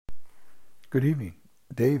Good evening.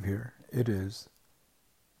 Dave here. It is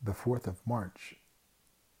the 4th of March.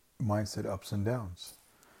 Mindset Ups and Downs.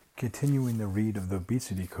 Continuing the read of the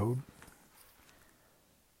Obesity Code.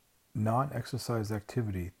 Non-exercise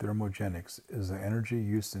activity thermogenics is the energy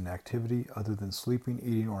used in activity other than sleeping,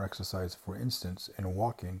 eating, or exercise. For instance, in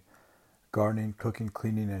walking, gardening, cooking,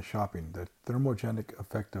 cleaning, and shopping. The thermogenic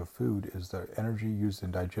effect of food is the energy used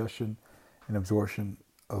in digestion and absorption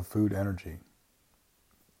of food energy.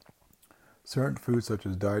 Certain foods such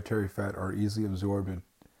as dietary fat are easily absorbed and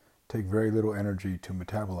take very little energy to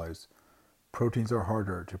metabolize. Proteins are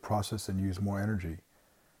harder to process and use more energy.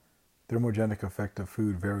 Thermogenic effect of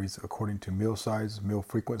food varies according to meal size, meal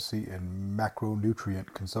frequency, and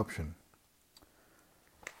macronutrient consumption.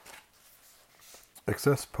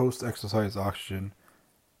 Excess post-exercise oxygen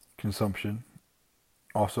consumption,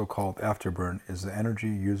 also called afterburn, is the energy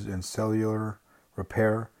used in cellular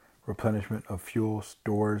repair, replenishment of fuel,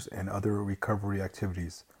 stores, and other recovery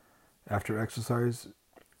activities. After exercise,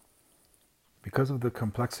 because of the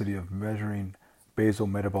complexity of measuring basal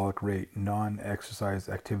metabolic rate, non-exercise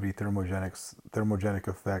activity thermogenic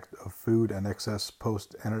effect of food, and excess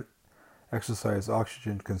post-exercise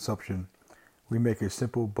oxygen consumption, we make a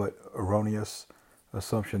simple but erroneous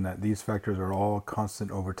assumption that these factors are all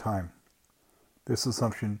constant over time. This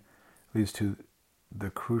assumption leads to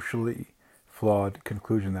the crucially flawed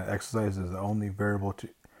conclusion that exercise is the only variable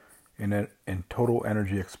in total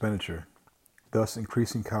energy expenditure. Thus,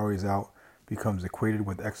 increasing calories out becomes equated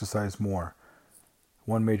with exercise more.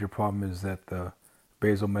 One major problem is that the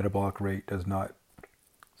basal metabolic rate does not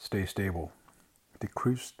stay stable.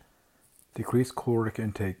 Decreased caloric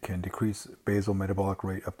intake can decrease basal metabolic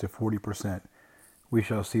rate up to 40%. We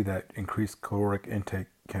shall see that increased caloric intake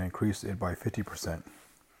can increase it by 50%.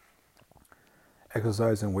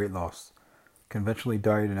 Exercise and weight loss. Conventionally,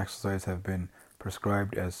 diet and exercise have been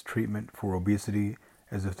prescribed as treatment for obesity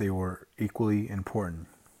as if they were equally important.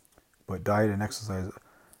 But diet and exercise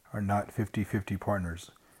are not 50-50 partners,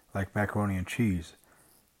 like macaroni and cheese.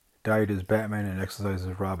 Diet is Batman and exercise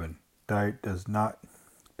is Robin. Diet does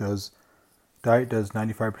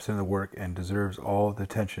 95% of the work and deserves all the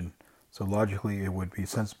attention, so logically it would be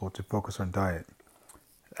sensible to focus on diet.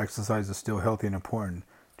 Exercise is still healthy and important,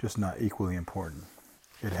 just not equally important.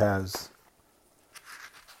 It has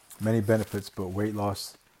many benefits, but weight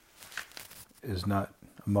loss is not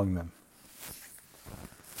among them.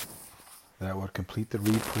 That would complete the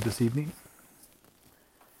read for this evening.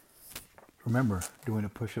 Remember, doing a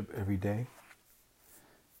push-up every day,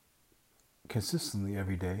 consistently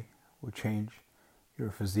every day, will change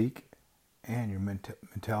your physique and your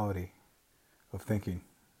mentality of thinking.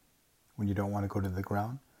 When you don't want to go to the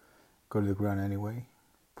ground anyway.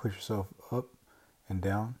 Push yourself up and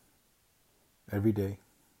down every day,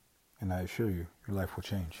 and I assure you, your life will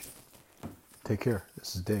change. Take care.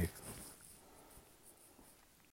 This is Dave.